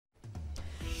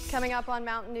Coming up on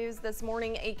Mountain News this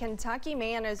morning, a Kentucky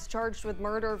man is charged with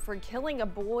murder for killing a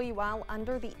boy while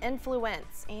under the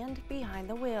influence and behind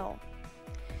the wheel.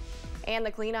 And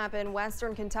the cleanup in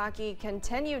western Kentucky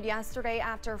continued yesterday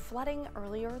after flooding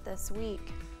earlier this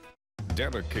week.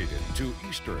 Dedicated to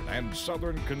eastern and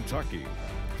southern Kentucky,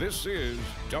 this is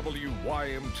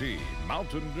WYMT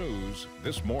Mountain News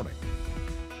This Morning.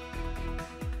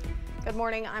 Good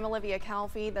morning, I'm Olivia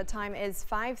Calfee. The time is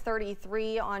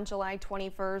 5:33 on July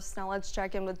 21st. Now let's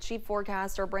check in with Chief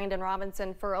Forecaster Brandon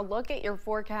Robinson for a look at your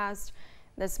forecast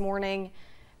this morning.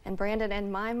 And Brandon,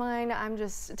 in my mind, I'm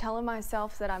just telling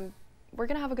myself that we're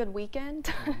gonna have a good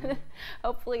weekend.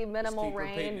 Hopefully minimal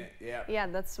rain. Yeah,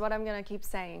 that's what I'm gonna keep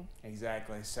saying.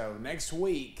 Exactly. So next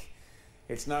week,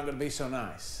 it's not going to be so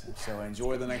nice. So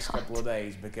enjoy the next couple of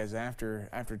days, because after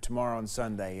tomorrow and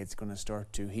Sunday, it's going to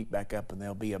start to heat back up, and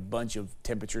there'll be a bunch of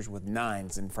temperatures with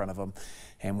 9s in front of them.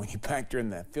 And when you factor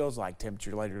in the feels like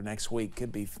temperature later next week,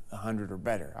 could be 100 or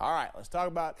better. All right, let's talk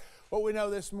about what we know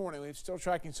this morning. We're still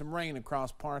tracking some rain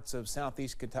across parts of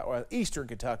southeast Kentucky, well, eastern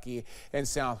Kentucky and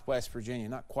southwest Virginia.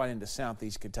 Not quite into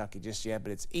southeast Kentucky just yet,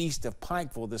 but it's east of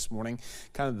Pikeville this morning,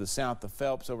 kind of the south of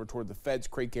Phelps, over toward the Feds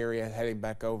Creek area, heading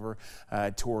back over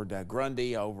toward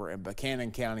Grundy, over in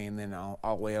Buchanan County, and then all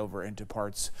the way over into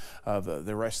parts of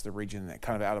the rest of the region, that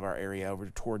kind of out of our area, over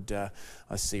toward,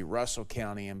 let's see, Russell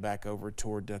County, and back over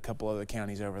toward a couple other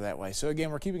counties over that way. So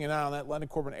again, we're keeping an eye on that. London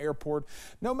Corbin Airport.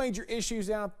 No major issues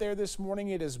out there this morning.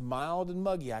 It is mild and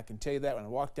muggy, I can tell you that. When I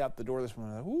walked out the door this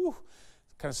morning, I thought, whoo,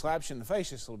 kind of slaps you in the face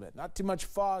just a little bit. Not too much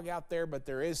fog out there, but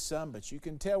there is some, but you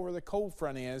can tell where the cold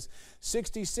front is.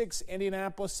 66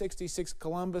 Indianapolis, 66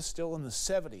 Columbus, still in the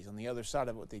 70s on the other side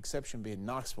of it, with the exception being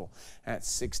Knoxville at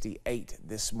 68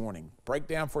 this morning.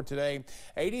 Breakdown for today,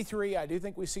 83. I do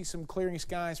think we see some clearing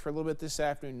skies for a little bit this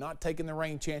afternoon, not taking the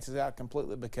rain chances out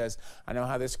completely, because I know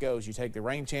how this goes. You take the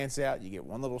rain chance out, you get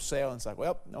one little sail, and it's like,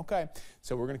 well, okay.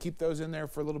 So we're going to keep those in there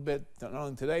for a little bit, not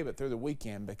only today, but through the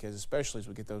weekend, because especially as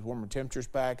we get those warmer temperatures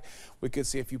back, we could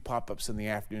see a few pop-ups in the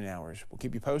afternoon hours. We'll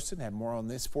keep you posted and have more on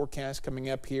this forecast coming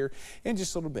up here in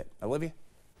just a little bit. Olivia?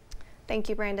 Thank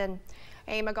you, Brandon.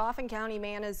 A Magoffin County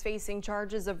man is facing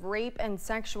charges of rape and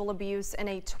sexual abuse in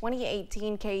a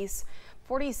 2018 case.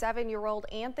 47-year-old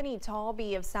Anthony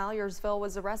Talby of Salyersville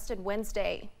was arrested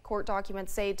Wednesday. Court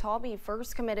documents say Talby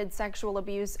first committed sexual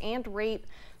abuse and rape,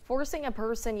 forcing a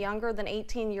person younger than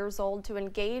 18 years old to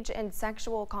engage in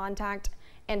sexual contact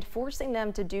and forcing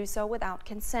them to do so without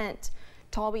consent.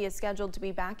 Talby is scheduled to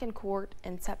be back in court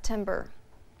in September.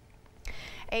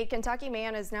 A Kentucky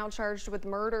man is now charged with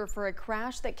murder for a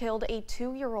crash that killed a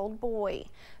 2-year-old boy.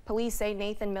 Police say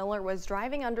Nathan Miller was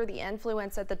driving under the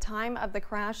influence at the time of the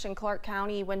crash in Clark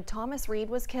County when Thomas Reed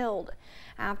was killed.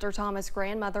 After Thomas'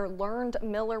 grandmother learned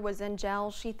Miller was in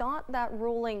jail, she thought that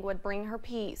ruling would bring her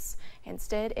peace.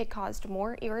 Instead, it caused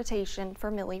more irritation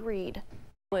for Millie Reed.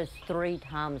 Was 3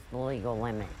 times the legal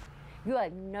limit. You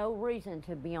have no reason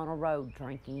to be on a road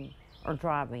drinking or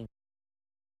driving.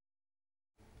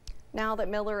 Now that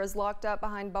Miller is locked up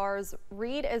behind bars,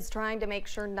 Reed is trying to make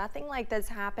sure nothing like this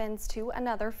happens to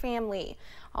another family.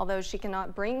 Although she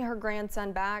cannot bring her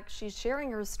grandson back, she's sharing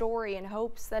her story in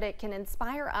hopes that it can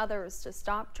inspire others to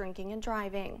stop drinking and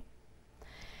driving.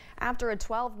 After a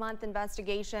 12-month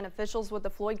investigation, officials with the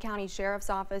Floyd County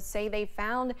Sheriff's Office say they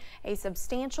found a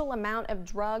substantial amount of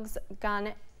drugs, guns,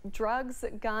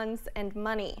 and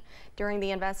money. During the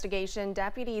investigation,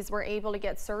 deputies were able to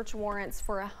get search warrants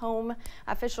for a home.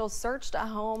 Officials searched a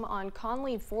home on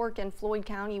Conley Fork in Floyd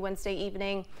County Wednesday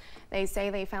evening. They say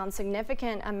they found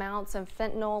significant amounts of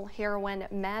fentanyl, heroin,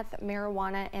 meth,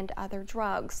 marijuana, and other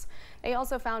drugs. They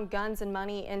also found guns and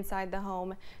money inside the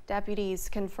home. Deputies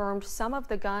confirmed some of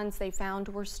the guns they found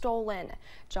were stolen.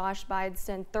 Josh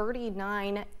Bideston,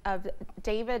 39, of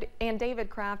David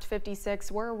Kraft, 56,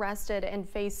 were arrested and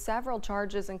faced several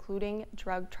charges, including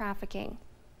drug trafficking.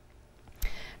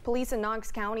 Police in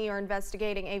Knox County are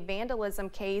investigating a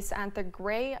vandalism case at the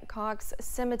Gray Cox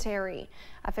Cemetery.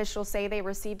 Officials say they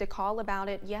received a call about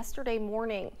it yesterday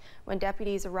morning. When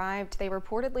deputies arrived, they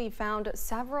reportedly found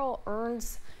several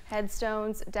urns,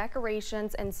 headstones,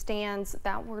 decorations, and stands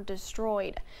that were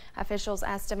destroyed. Officials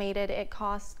estimated it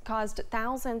caused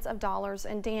thousands of dollars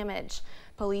in damage.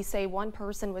 Police say one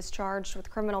person was charged with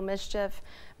criminal mischief,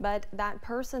 but that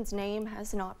person's name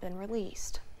has not been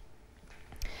released.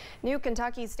 New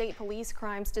Kentucky State Police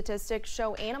crime statistics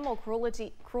show animal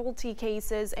cruelty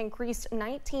cases increased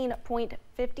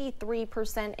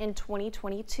 19.53% in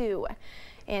 2022.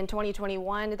 In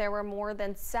 2021, there were more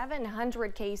than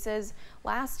 700 cases.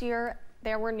 Last year,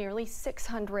 there were nearly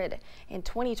 600. In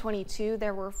 2022,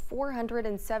 there were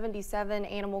 477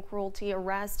 animal cruelty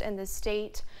arrests in the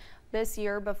state. This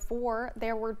year before,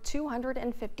 there were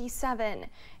 257.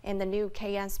 In the new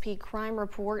KSP crime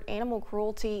report, animal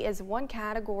cruelty is one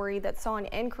category that saw an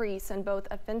increase in both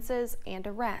offenses and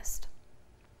arrest.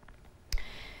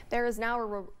 There is now a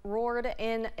reward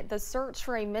in the search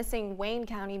for a missing Wayne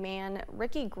County man.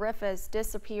 Ricky Griffiths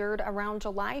disappeared around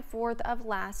July 4th of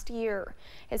last year.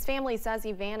 His family says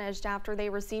he vanished after they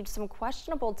received some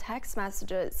questionable text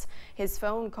messages. His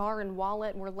phone, car, and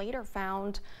wallet were later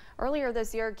found. Earlier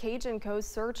this year, Cajun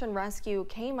Coast Search and Rescue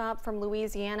came up from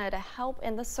Louisiana to help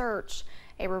in the search.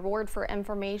 A reward for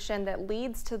information that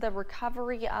leads to the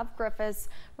recovery of Griffiths'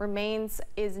 remains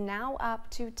is now up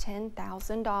to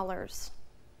 $10,000.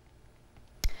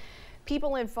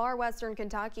 People in far western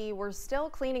Kentucky were still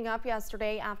cleaning up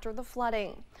yesterday after the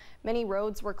flooding. Many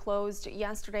roads were closed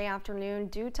yesterday afternoon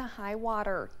due to high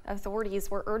water. Authorities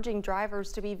were urging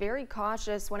drivers to be very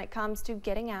cautious when it comes to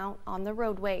getting out on the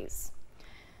roadways.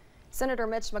 Senator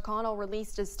Mitch McConnell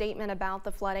released a statement about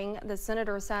the flooding. The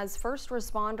senator says first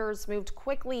responders moved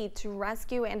quickly to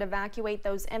rescue and evacuate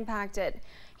those impacted.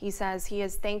 He says he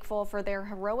is thankful for their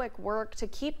heroic work to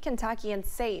keep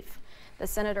Kentuckians safe. The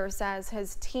senator says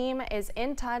his team is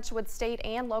in touch with state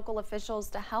and local officials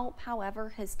to help however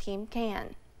his team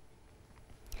can.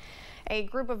 A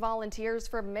group of volunteers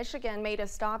from Michigan made a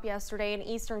stop yesterday in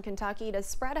eastern Kentucky to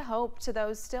spread hope to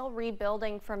those still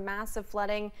rebuilding from massive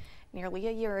flooding nearly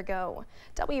a year ago.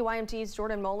 WYMT's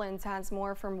Jordan Mullins has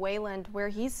more from Wayland, where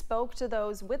he spoke to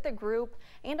those with the group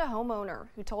and a homeowner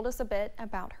who told us a bit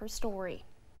about her story.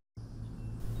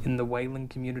 In the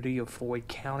Wayland community of Floyd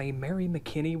County, Mary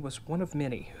McKinney was one of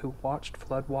many who watched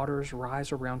floodwaters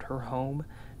rise around her home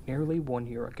nearly 1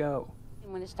 year ago.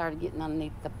 When it started getting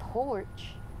underneath the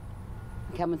porch,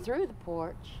 coming through the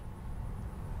porch,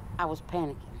 I was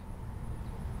panicking.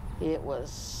 It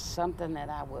was something that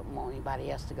I wouldn't want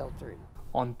anybody else to go through.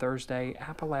 On Thursday,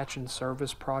 Appalachian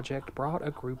Service Project brought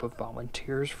a group of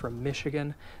volunteers from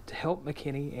Michigan to help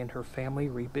McKinney and her family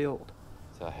rebuild.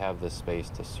 To have this space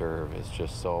to serve is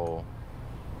just so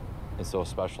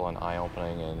special and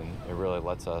eye-opening, and it really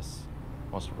lets us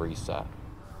almost reset.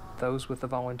 Those with the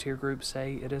volunteer group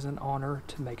say it is an honor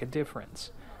to make a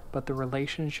difference, but the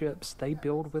relationships they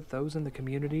build with those in the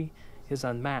community is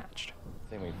unmatched.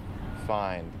 The thing we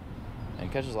find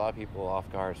and catches a lot of people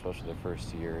off guard, especially the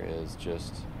first year, is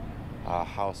just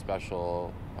how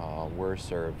special we're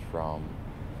served from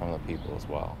the people as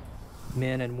well.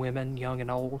 Men and women, young and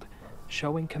old,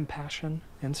 showing compassion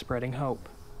and spreading hope.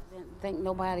 I didn't think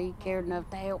nobody cared enough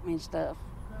to help me and stuff,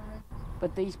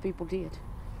 but these people did.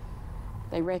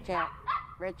 They reach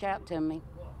out to me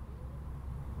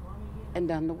and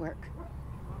done the work.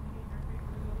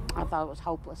 I thought it was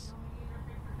hopeless,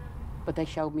 but they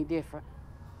showed me different.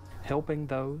 Helping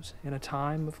those in a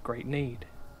time of great need.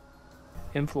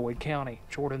 In Floyd County,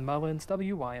 Jordan Mullins,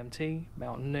 WYMT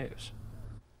Mountain News.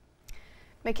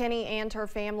 McKinney and her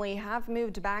family have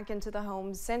moved back into the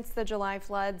home since the July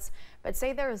floods, but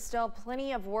say there is still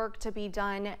plenty of work to be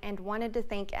done and wanted to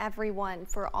thank everyone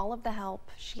for all of the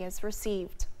help she has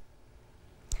received.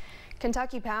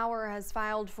 Kentucky Power has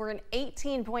filed for an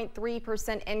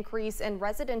 18.3% increase in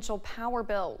residential power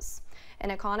bills.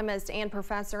 An economist and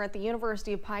professor at the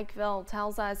University of Pikeville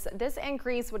tells us this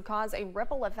increase would cause a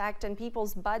ripple effect in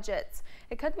people's budgets.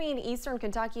 It could mean Eastern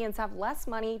Kentuckians have less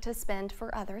money to spend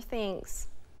for other things.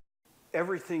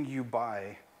 Everything you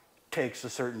buy takes a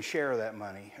certain share of that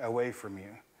money away from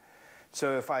you.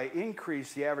 So if I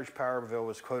increase, the average power bill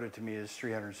was quoted to me as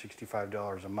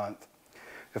 $365 a month.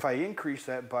 If I increase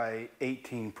that by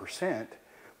 18%,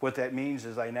 what that means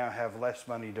is I now have less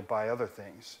money to buy other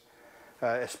things,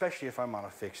 especially if I'm on a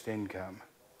fixed income.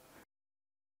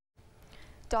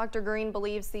 Dr. Green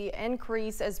believes the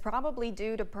increase is probably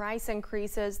due to price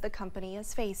increases the company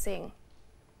is facing.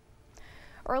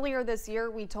 Earlier this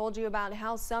year, we told you about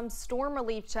how some storm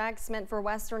relief checks meant for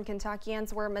Western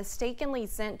Kentuckians were mistakenly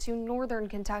sent to Northern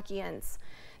Kentuckians.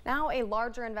 Now a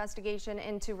larger investigation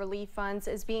into relief funds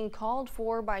is being called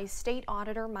for by State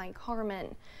Auditor Mike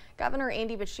Harmon. Governor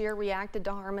Andy Beshear reacted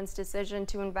to Harmon's decision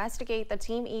to investigate the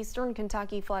Team Eastern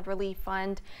Kentucky Flood Relief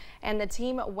Fund and the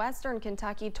Team Western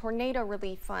Kentucky Tornado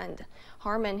Relief Fund.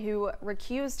 Harmon, who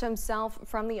recused himself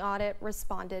from the audit,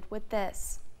 responded with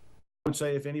this. I would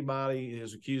say if anybody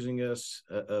is accusing us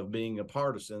of being a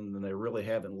partisan, then they really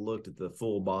haven't looked at the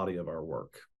full body of our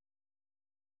work.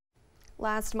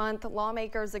 Last month,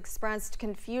 lawmakers expressed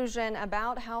confusion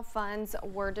about how funds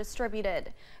were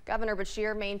distributed. Governor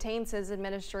Beshear maintains his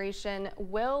administration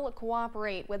will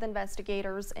cooperate with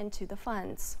investigators into the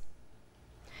funds.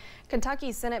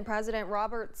 Kentucky Senate President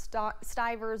Robert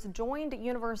Stivers joined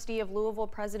University of Louisville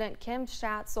President Kim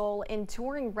Schatzel in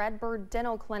touring Redbird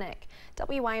Dental Clinic.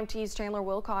 WYMT's Chandler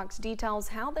Wilcox details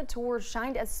how the tour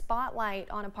shined a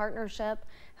spotlight on a partnership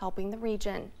helping the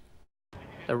region.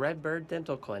 The Redbird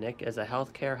Dental Clinic is a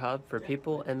healthcare hub for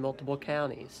people in multiple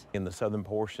counties. In the southern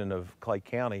portion of Clay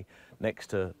County, next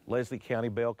to Leslie County,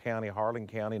 Bell County, Harlan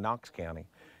County, Knox County.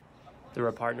 Through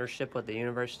a partnership with the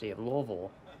University of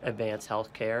Louisville, advanced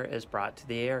healthcare is brought to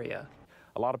the area.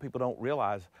 A lot of people don't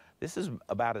realize this is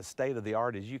about as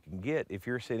state-of-the-art as you can get if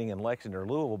you're sitting in Lexington or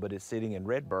Louisville, but it's sitting in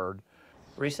Redbird.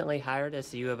 Recently hired as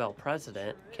the U of L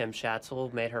president, Kim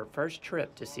Schatzel made her first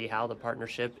trip to see how the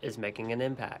partnership is making an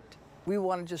impact. We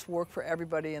want to just work for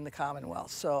everybody in the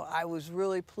Commonwealth. So I was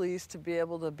really pleased to be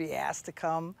able to be asked to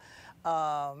come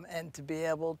and to be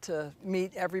able to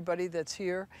meet everybody that's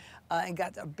here and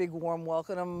got a big warm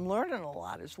welcome. I'm learning a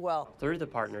lot as well. Through the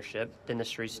partnership,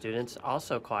 dentistry students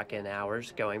also clock in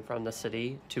hours going from the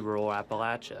city to rural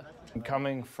Appalachia.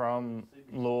 Coming from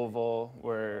Louisville,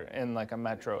 we're in like a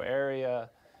metro area,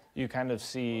 you kind of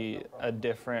see a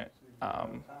different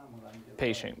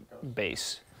patient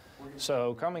base.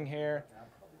 So coming here,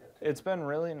 it's been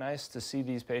really nice to see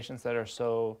these patients that are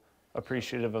so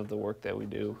appreciative of the work that we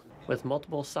do. With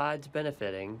multiple sides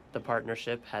benefiting, the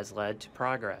partnership has led to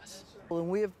progress. And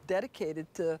we have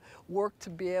dedicated to work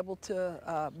to be able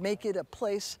to make it a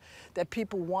place that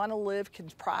people want to live, can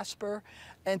prosper,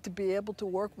 and to be able to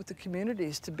work with the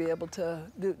communities to be able to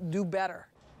do better.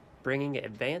 Bringing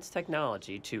advanced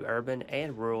technology to urban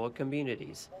and rural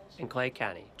communities. In Clay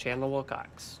County, Chandler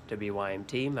Wilcox,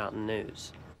 WYMT Mountain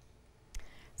News.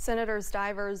 Senator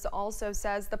Stivers also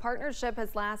says the partnership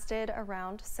has lasted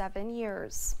around 7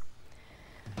 years.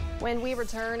 When we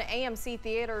return, AMC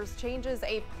Theaters changes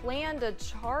a plan to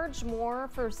charge more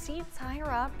for seats higher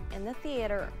up in the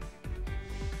theater.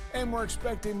 And we're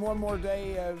expecting one more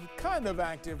day of kind of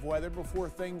active weather before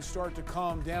things start to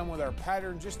calm down with our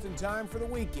pattern just in time for the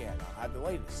weekend. I'll have the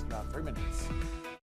latest in about 3 minutes.